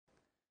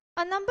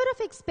A number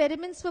of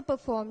experiments were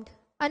performed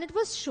and it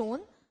was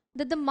shown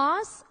that the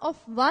mass of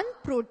one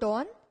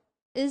proton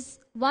is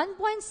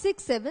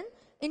 1.67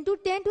 into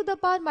 10 to the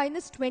power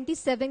minus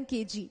 27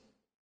 kg.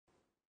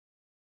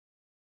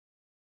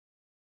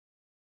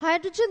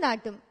 Hydrogen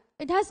atom,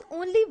 it has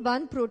only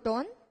one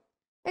proton,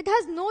 it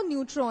has no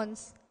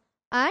neutrons,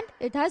 and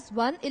it has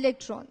one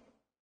electron.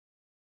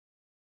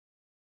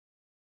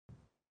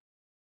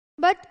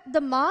 But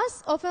the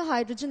mass of a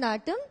hydrogen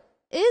atom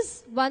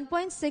is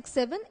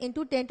 1.67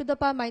 into 10 to the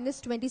power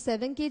minus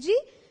 27 kg,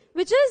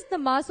 which is the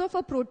mass of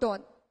a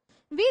proton.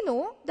 We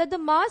know that the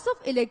mass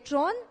of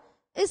electron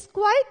is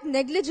quite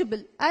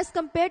negligible as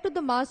compared to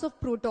the mass of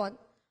proton.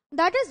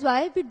 That is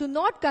why we do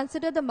not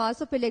consider the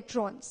mass of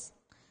electrons.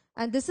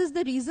 And this is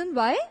the reason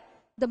why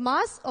the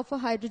mass of a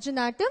hydrogen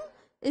atom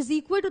is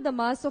equal to the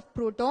mass of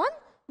proton,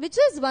 which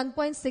is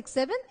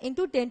 1.67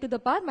 into 10 to the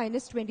power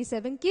minus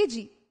 27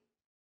 kg.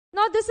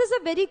 Now this is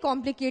a very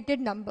complicated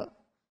number.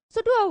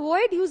 So to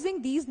avoid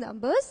using these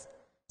numbers,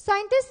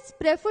 scientists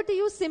prefer to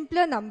use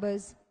simpler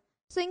numbers.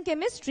 So in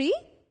chemistry,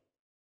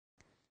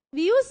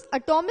 we use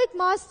atomic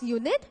mass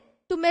unit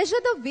to measure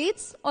the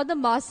weights or the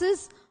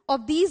masses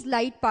of these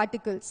light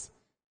particles.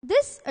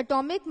 This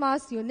atomic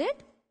mass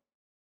unit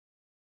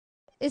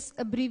is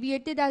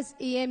abbreviated as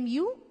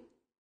AMU.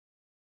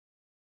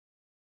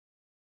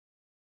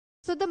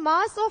 So the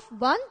mass of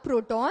one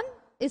proton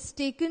is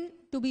taken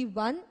to be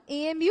 1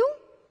 AMU.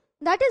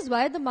 That is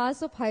why the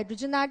mass of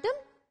hydrogen atom,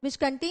 which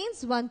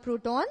contains one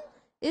proton,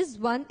 is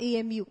 1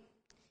 AMU.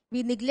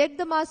 We neglect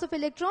the mass of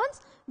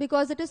electrons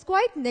because it is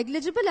quite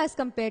negligible as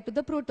compared to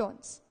the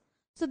protons.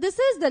 So this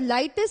is the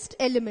lightest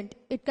element.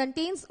 It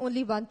contains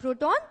only one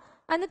proton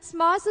and its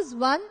mass is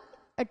 1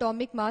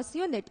 atomic mass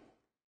unit.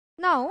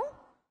 Now,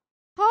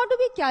 how do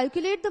we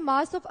calculate the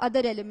mass of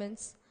other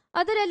elements?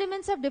 Other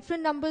elements have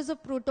different numbers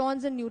of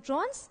protons and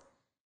neutrons.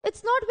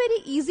 It's not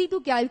very easy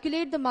to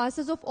calculate the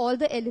masses of all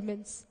the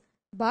elements,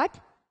 but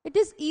it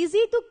is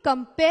easy to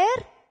compare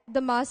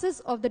the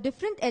masses of the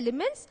different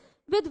elements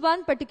with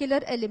one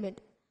particular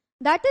element.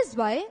 That is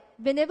why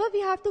whenever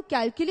we have to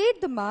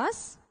calculate the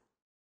mass,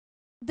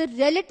 the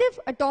relative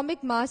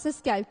atomic mass is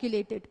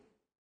calculated.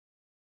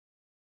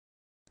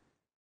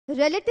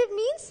 Relative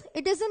means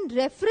it is in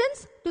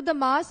reference to the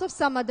mass of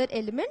some other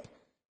element.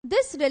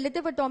 This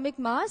relative atomic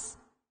mass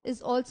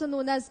is also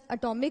known as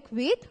atomic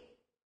weight.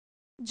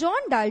 John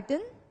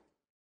Dalton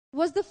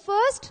was the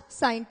first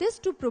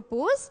scientist to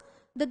propose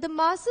that the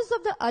masses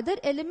of the other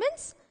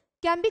elements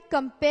can be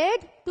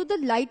compared to the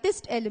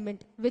lightest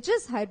element, which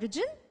is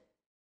hydrogen.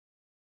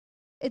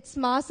 Its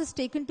mass is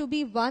taken to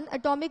be 1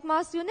 atomic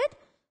mass unit.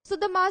 So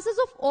the masses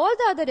of all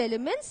the other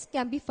elements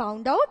can be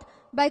found out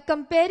by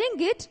comparing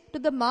it to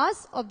the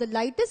mass of the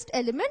lightest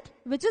element,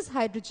 which is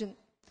hydrogen.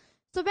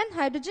 So when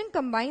hydrogen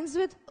combines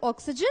with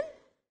oxygen,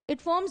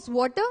 it forms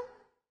water.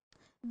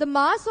 The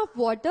mass of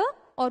water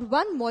or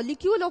one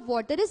molecule of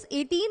water is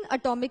 18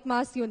 atomic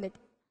mass unit.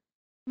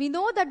 We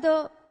know that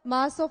the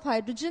mass of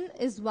hydrogen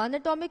is 1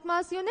 atomic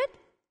mass unit.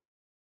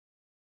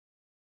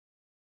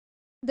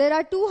 There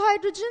are 2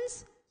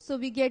 hydrogens, so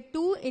we get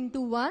 2 into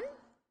 1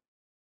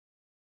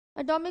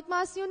 atomic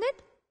mass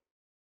unit.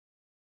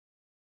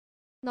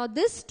 Now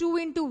this 2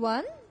 into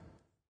 1,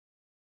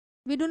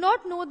 we do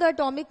not know the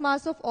atomic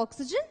mass of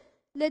oxygen.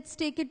 Let's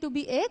take it to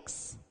be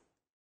X.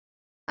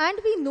 And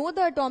we know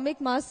the atomic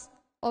mass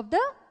of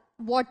the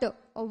water,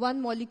 or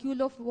one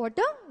molecule of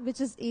water, which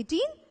is 18.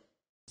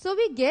 So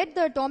we get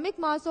the atomic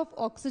mass of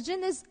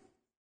oxygen is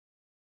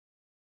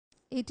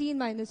 18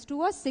 minus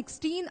 2 or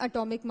 16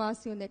 atomic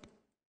mass unit.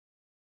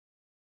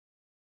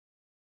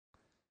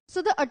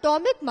 So the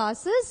atomic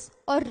masses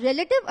or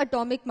relative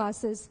atomic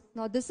masses.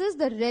 Now this is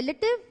the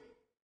relative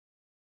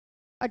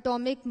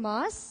atomic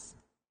mass.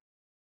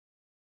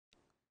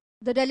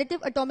 The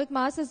relative atomic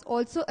mass is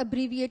also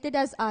abbreviated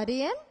as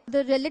R.A.M.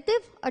 The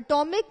relative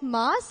atomic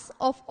mass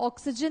of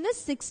oxygen is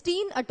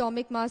 16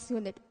 atomic mass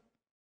unit.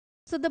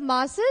 So the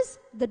masses,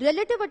 the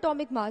relative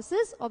atomic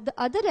masses of the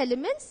other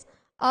elements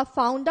are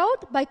found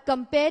out by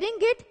comparing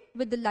it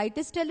with the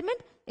lightest element,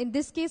 in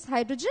this case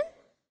hydrogen.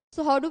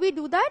 So how do we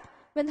do that?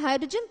 When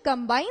hydrogen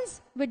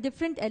combines with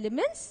different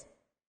elements,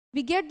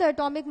 we get the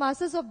atomic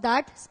masses of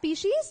that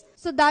species.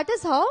 So that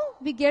is how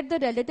we get the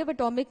relative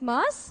atomic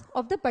mass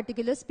of the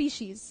particular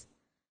species.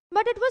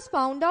 But it was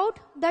found out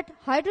that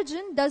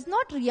hydrogen does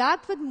not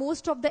react with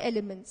most of the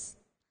elements.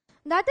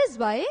 That is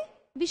why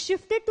we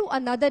shifted to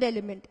another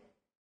element.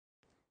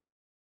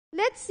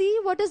 Let's see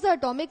what is the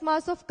atomic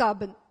mass of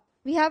carbon.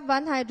 We have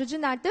one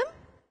hydrogen atom.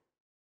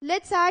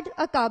 Let's add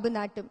a carbon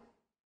atom.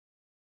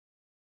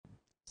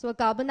 So a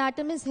carbon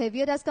atom is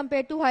heavier as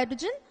compared to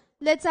hydrogen.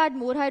 Let's add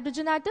more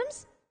hydrogen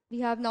atoms.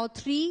 We have now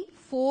 3,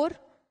 4,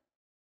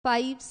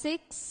 5,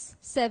 6,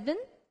 7,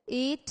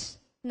 8,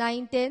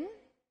 9, 10,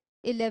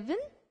 11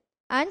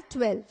 and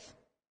 12.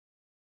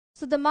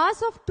 So the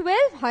mass of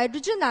 12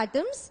 hydrogen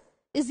atoms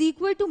is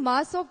equal to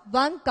mass of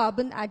 1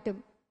 carbon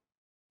atom.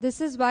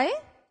 This is why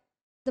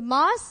the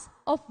mass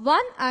of 1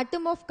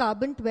 atom of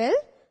carbon 12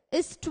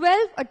 is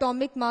 12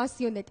 atomic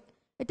mass unit.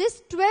 It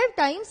is 12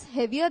 times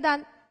heavier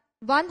than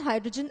one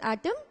hydrogen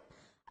atom,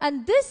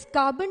 and this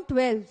carbon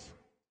 12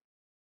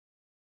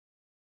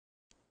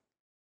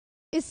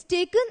 is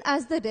taken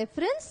as the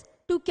reference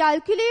to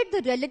calculate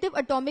the relative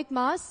atomic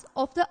mass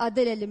of the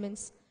other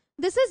elements.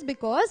 This is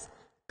because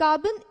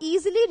carbon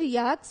easily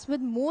reacts with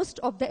most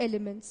of the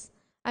elements,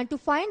 and to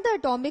find the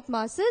atomic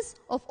masses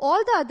of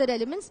all the other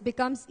elements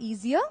becomes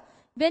easier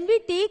when we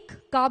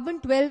take carbon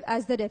 12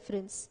 as the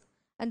reference.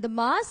 And the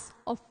mass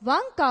of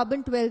one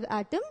carbon 12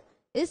 atom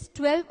is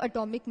 12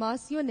 atomic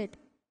mass unit.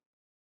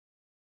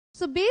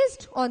 So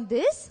based on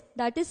this,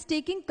 that is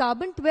taking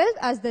carbon 12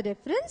 as the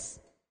reference,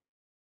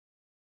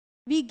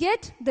 we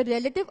get the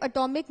relative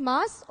atomic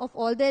mass of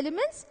all the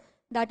elements,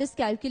 that is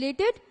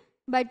calculated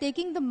by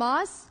taking the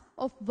mass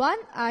of one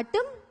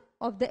atom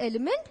of the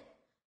element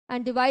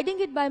and dividing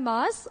it by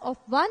mass of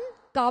one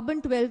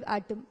carbon 12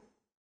 atom.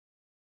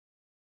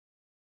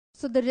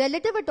 So the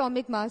relative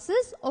atomic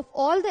masses of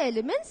all the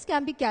elements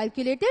can be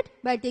calculated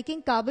by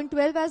taking carbon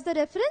 12 as the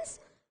reference,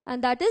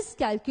 and that is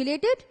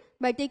calculated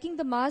by taking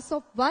the mass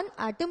of one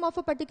atom of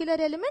a particular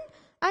element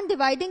and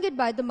dividing it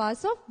by the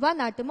mass of one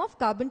atom of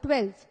carbon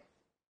 12.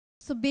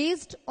 So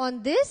based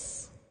on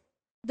this,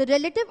 the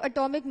relative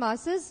atomic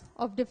masses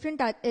of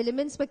different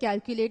elements were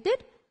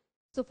calculated.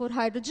 So for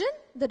hydrogen,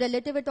 the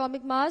relative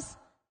atomic mass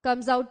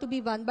comes out to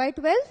be 1 by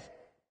 12.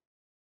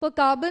 For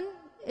carbon,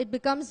 it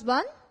becomes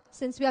 1,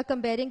 since we are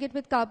comparing it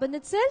with carbon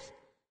itself.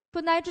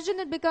 For nitrogen,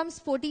 it becomes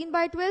 14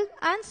 by 12,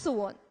 and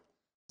so on.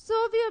 So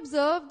we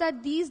observe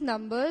that these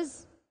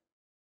numbers,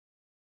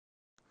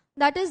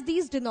 that is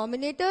these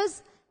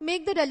denominators,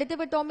 make the relative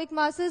atomic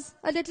masses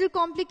a little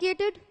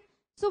complicated.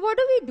 So what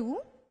do?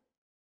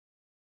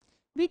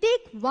 We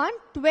take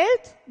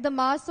 1/12 the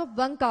mass of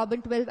one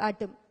carbon 12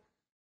 atom.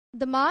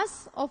 The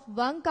mass of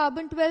one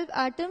carbon 12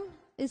 atom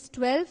is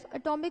 12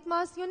 atomic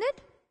mass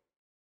unit.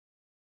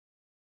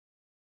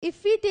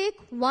 If we take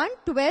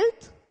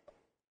 1/12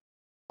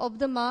 of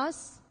the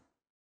mass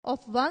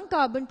of one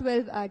carbon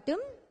 12 atom,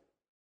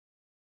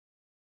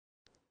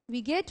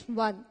 we get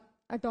 1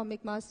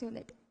 atomic mass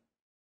unit.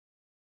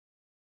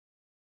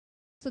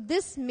 So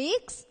this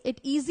makes it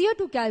easier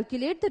to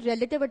calculate the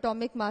relative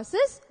atomic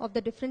masses of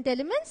the different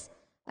elements,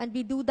 and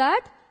we do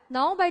that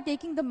now by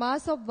taking the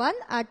mass of one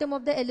atom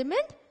of the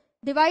element,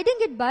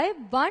 dividing it by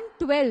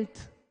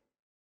 1/12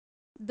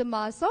 the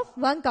mass of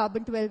one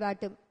carbon 12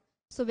 atom.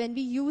 So when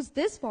we use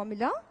this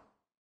formula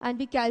and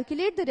we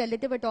calculate the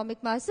relative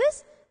atomic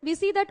masses, we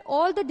see that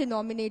all the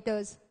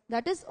denominators,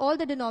 that is all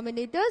the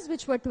denominators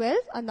which were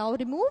 12 are now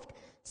removed,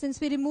 since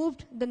we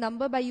removed the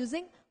number by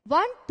using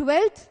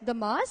 1/12 the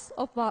mass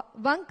of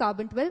one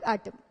carbon 12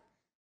 atom.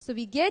 So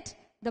we get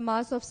the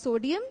mass of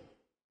sodium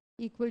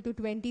equal to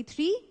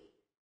 23,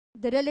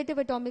 the relative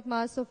atomic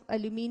mass of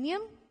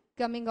aluminium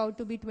coming out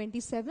to be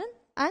 27,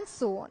 and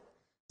so on.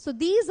 So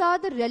these are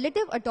the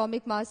relative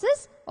atomic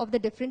masses of the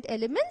different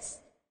elements.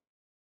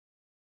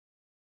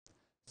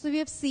 So we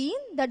have seen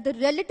that the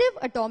relative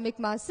atomic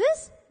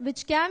masses,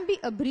 which can be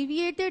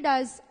abbreviated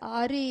as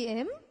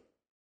R.A.M,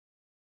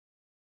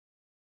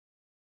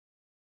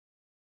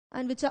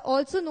 and which are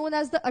also known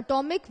as the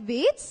atomic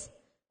weights,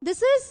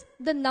 this is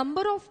the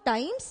number of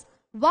times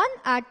one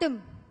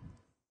atom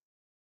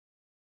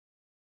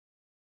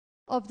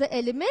of the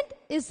element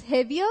is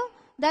heavier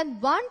than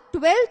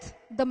 1/12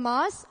 the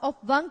mass of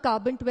one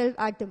carbon 12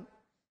 atom.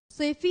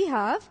 So if we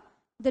have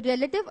the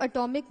relative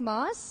atomic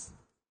mass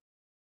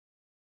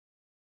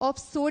of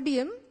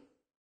sodium,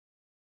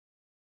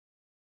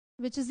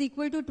 which is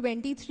equal to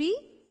 23,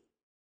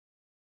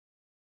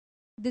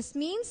 this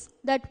means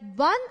that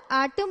one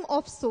atom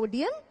of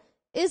sodium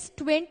is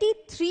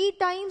 23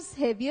 times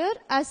heavier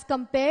as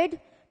compared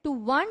to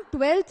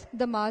 1/12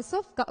 the mass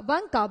of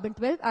one carbon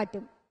 12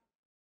 atom.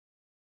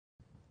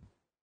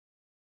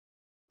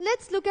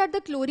 Let's look at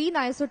the chlorine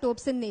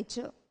isotopes in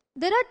nature.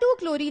 There are two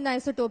chlorine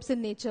isotopes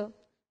in nature,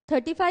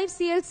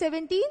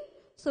 35Cl17.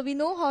 So we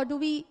know how do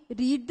we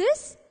read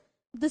this.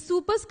 The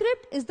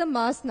superscript is the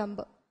mass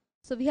number.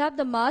 So we have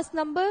the mass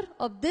number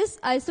of this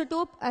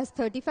isotope as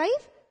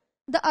 35.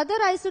 The other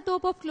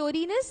isotope of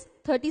chlorine is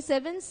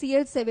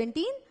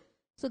 37Cl17.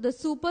 So the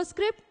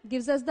superscript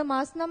gives us the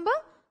mass number.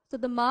 So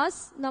the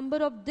mass number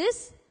of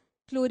this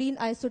chlorine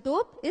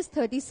isotope is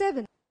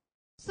 37.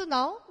 So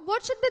now,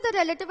 what should be the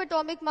relative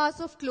atomic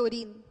mass of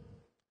chlorine?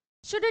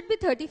 Should it be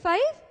 35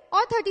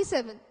 or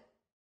 37?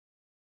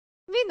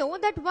 We know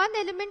that one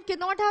element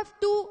cannot have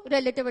two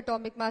relative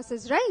atomic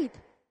masses, right?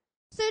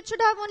 So it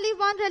should have only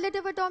one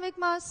relative atomic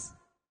mass.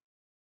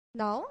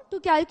 Now, to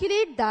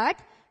calculate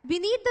that, we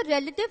need the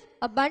relative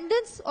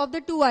abundance of the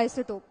two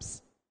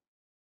isotopes.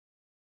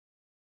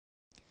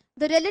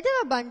 The relative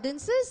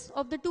abundances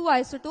of the two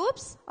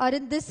isotopes are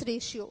in this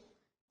ratio.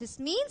 This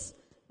means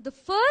the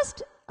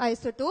first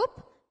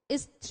isotope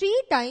is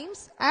 3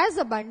 times as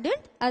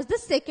abundant as the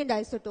second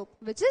isotope,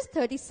 which is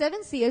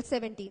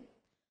 37Cl17.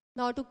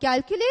 Now to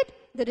calculate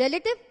the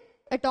relative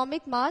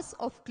atomic mass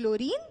of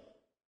chlorine,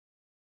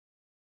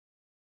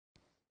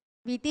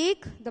 we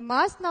take the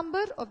mass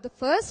number of the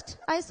first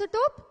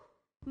isotope,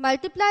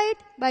 multiply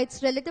it by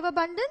its relative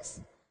abundance,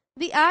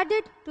 We add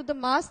it to the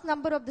mass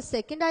number of the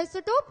second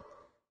isotope,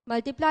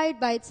 multiply it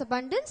by its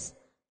abundance,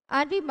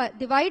 and we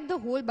divide the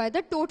whole by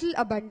the total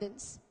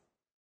abundance.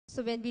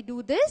 So when we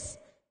do this,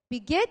 we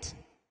get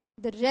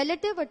the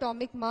relative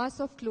atomic mass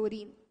of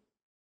chlorine.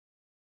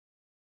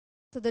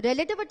 So the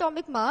relative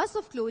atomic mass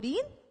of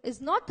chlorine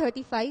is not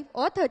 35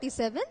 or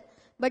 37,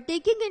 but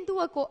taking into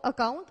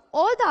account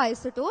all the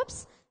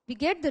isotopes, we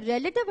get the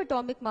relative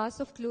atomic mass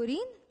of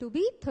chlorine to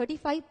be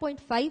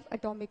 35.5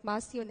 atomic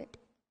mass unit.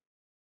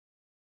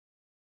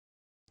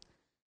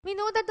 We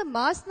know that the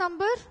mass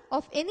number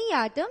of any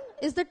atom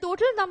is the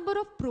total number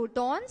of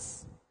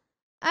protons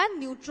and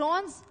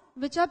neutrons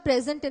which are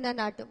present in an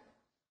atom.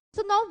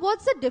 So now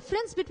what's the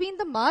difference between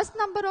the mass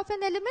number of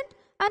an element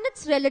and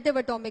its relative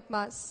atomic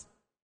mass?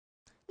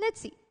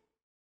 Let's see.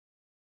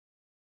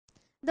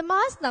 The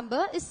mass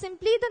number is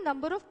simply the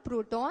number of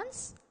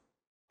protons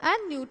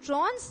and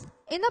neutrons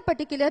in a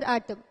particular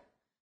atom.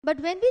 But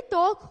when we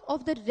talk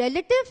of the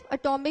relative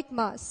atomic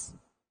mass,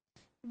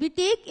 we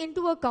take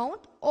into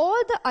account all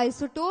the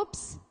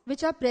isotopes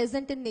which are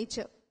present in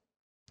nature.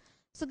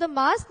 So the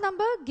mass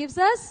number gives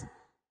us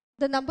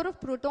the number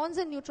of protons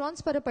and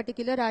neutrons for a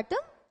particular atom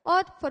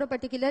or for a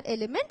particular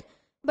element.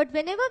 But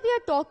whenever we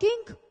are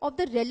talking of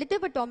the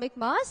relative atomic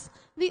mass,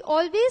 we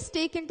always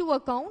take into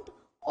account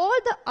all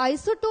the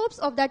isotopes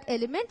of that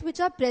element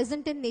which are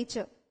present in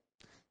nature.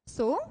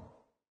 So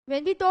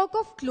when we talk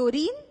of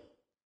chlorine,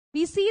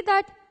 we see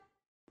that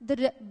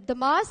the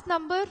mass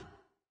number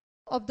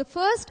of the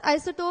first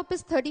isotope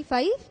is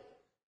 35.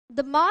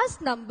 The mass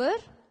number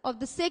of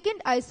the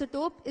second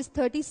isotope is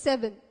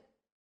 37.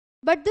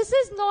 But this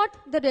is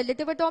not the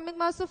relative atomic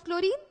mass of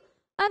chlorine,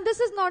 and this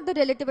is not the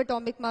relative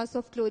atomic mass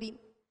of chlorine.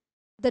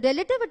 The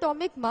relative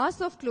atomic mass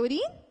of chlorine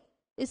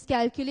is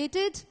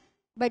calculated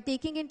by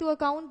taking into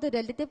account the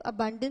relative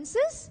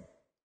abundances,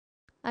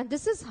 and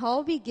this is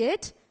how we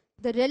get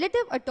the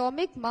relative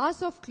atomic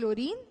mass of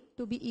chlorine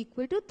to be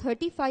equal to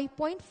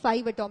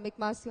 35.5 atomic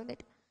mass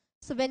unit.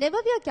 So whenever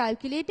we are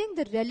calculating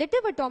the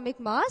relative atomic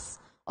mass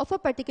of a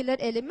particular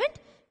element,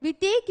 we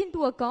take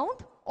into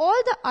account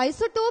all the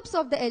isotopes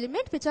of the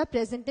element which are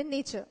present in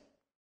nature.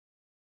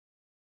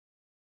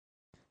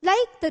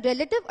 Like the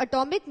relative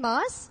atomic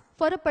mass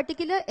for a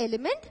particular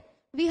element,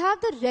 we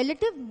have the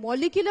relative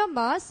molecular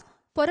mass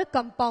for a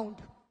compound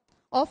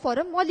or for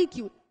a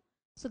molecule.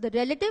 So the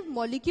relative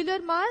molecular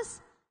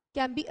mass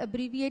can be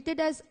abbreviated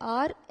as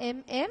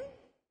R.M.M.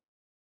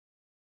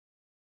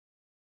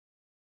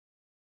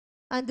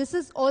 and this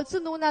is also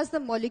known as the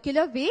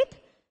molecular weight.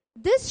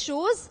 This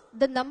shows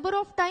the number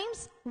of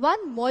times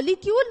one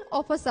molecule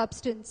of a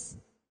substance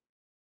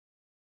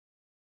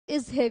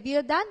is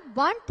heavier than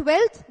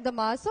 1/12 the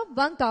mass of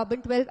one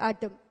carbon-12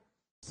 atom.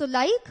 So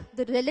like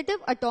the relative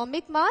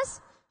atomic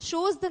mass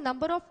shows the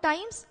number of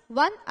times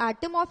one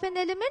atom of an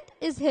element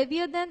is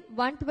heavier than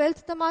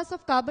 1/12 the mass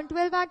of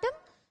carbon-12 atom,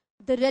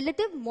 the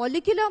relative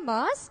molecular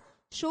mass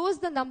shows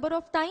the number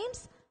of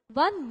times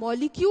one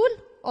molecule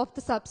of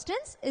the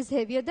substance is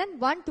heavier than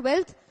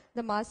 1/12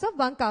 the mass of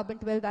one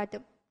carbon-12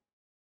 atom.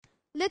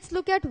 Let's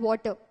look at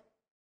water.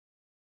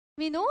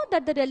 We know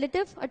that the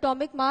relative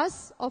atomic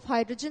mass of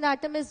hydrogen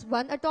atom is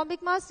 1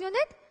 atomic mass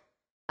unit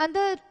and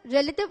the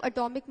relative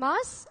atomic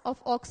mass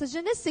of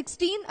oxygen is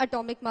 16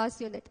 atomic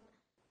mass unit.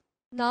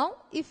 Now,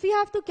 if we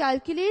have to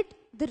calculate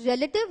the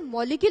relative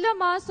molecular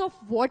mass of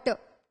water,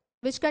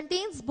 which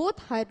contains both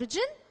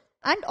hydrogen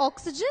and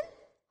oxygen,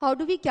 how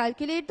do we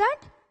calculate that?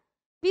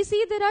 We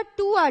see there are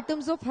 2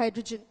 atoms of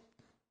hydrogen.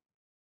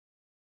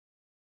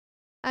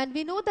 And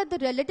we know that the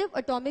relative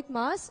atomic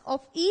mass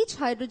of each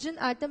hydrogen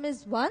atom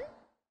is 1.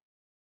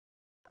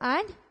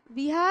 And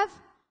we have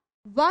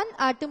 1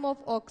 atom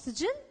of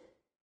oxygen.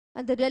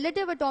 And the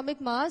relative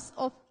atomic mass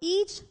of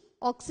each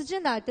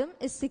oxygen atom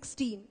is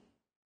 16.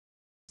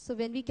 So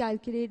when we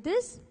calculate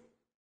this,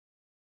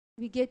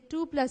 we get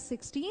 2 plus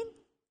 16,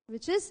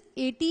 which is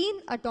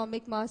 18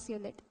 atomic mass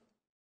unit.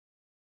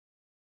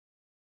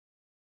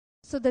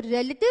 So the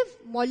relative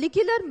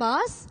molecular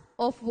mass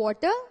of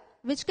water,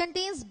 which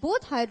contains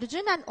both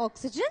hydrogen and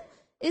oxygen,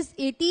 is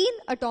 18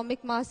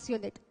 atomic mass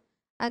unit.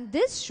 And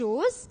this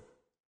shows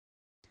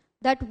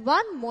that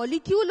one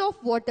molecule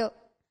of water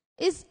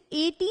is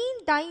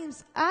 18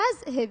 times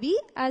as heavy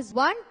as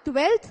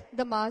 1/12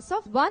 the mass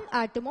of one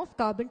atom of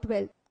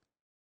carbon-12.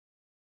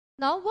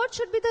 Now, what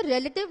should be the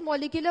relative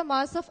molecular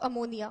mass of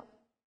ammonia?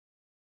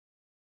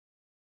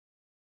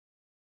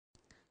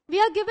 We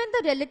are given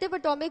the relative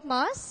atomic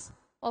mass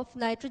of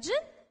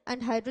nitrogen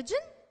and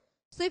hydrogen.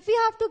 So if we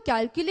have to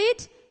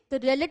calculate the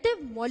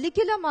relative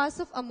molecular mass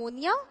of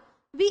ammonia,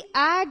 we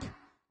add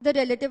the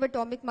relative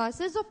atomic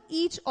masses of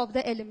each of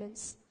the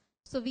elements.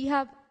 So we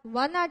have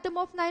 1 atom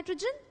of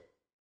nitrogen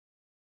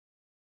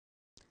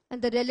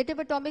and the relative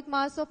atomic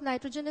mass of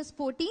nitrogen is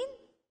 14.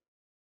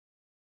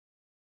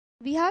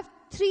 We have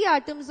 3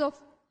 atoms of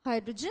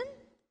hydrogen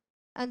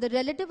and the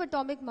relative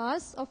atomic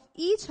mass of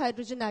each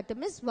hydrogen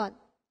atom is 1.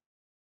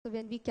 So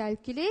when we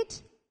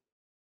calculate,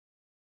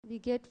 we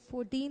get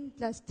 14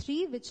 plus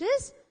 3, which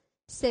is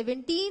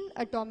 17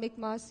 atomic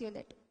mass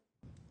unit.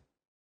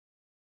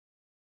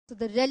 So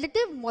the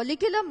relative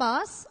molecular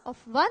mass of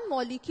one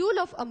molecule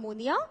of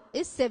ammonia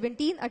is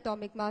 17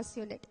 atomic mass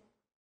unit.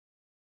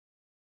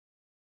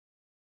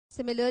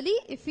 Similarly,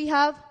 if we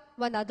have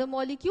one other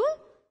molecule,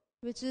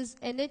 which is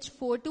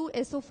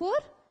NH42SO4,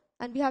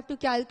 and we have to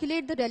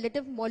calculate the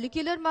relative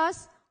molecular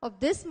mass of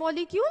this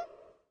molecule,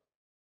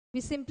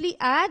 we simply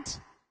add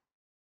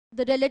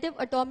the relative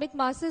atomic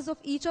masses of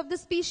each of the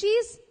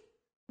species.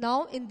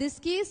 Now, in this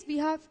case, we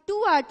have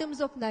 2 atoms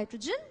of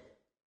nitrogen,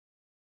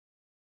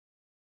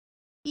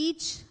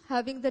 each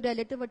having the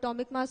relative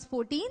atomic mass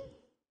 14.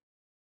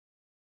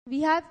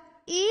 We have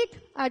 8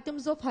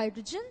 atoms of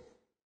hydrogen,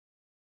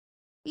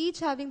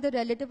 each having the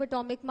relative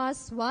atomic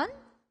mass 1.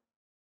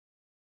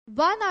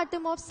 1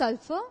 atom of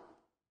sulfur,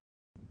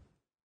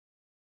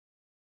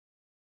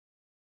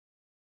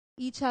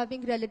 each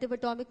having relative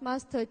atomic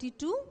mass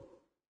 32,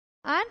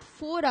 and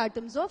 4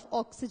 atoms of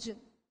oxygen,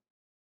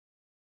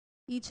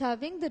 each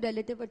having the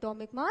relative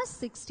atomic mass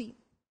 16.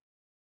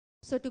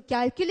 So to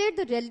calculate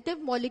the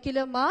relative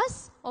molecular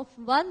mass of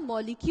one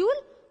molecule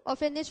of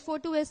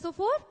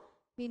NH42SO4,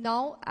 we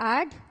now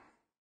add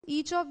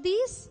each of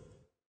these.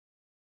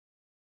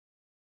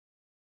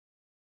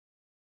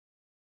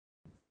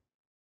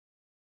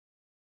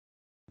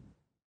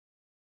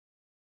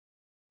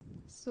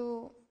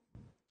 So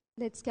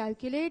let's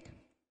calculate.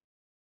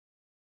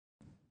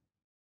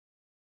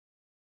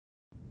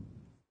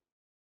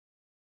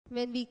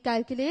 When we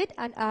calculate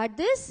and add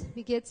this,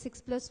 we get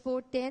 6 plus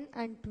 4, 10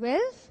 and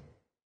 12.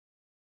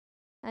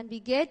 And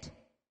we get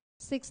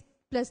 6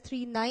 plus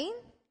 3, 9,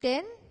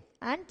 10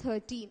 and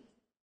 13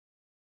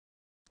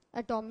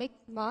 atomic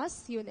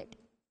mass unit.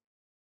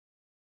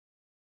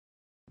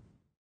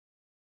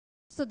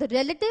 So the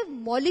relative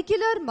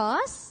molecular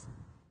mass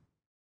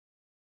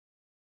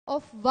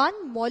of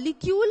one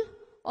molecule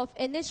of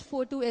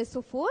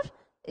NH42SO4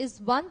 is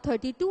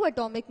 132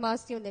 atomic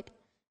mass unit.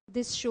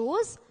 This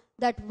shows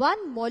that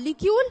one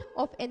molecule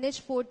of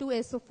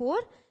NH42SO4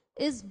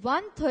 is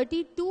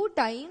 132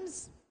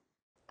 times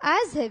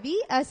as heavy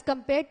as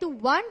compared to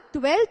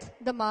 1/12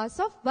 the mass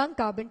of one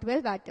carbon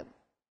 12 atom.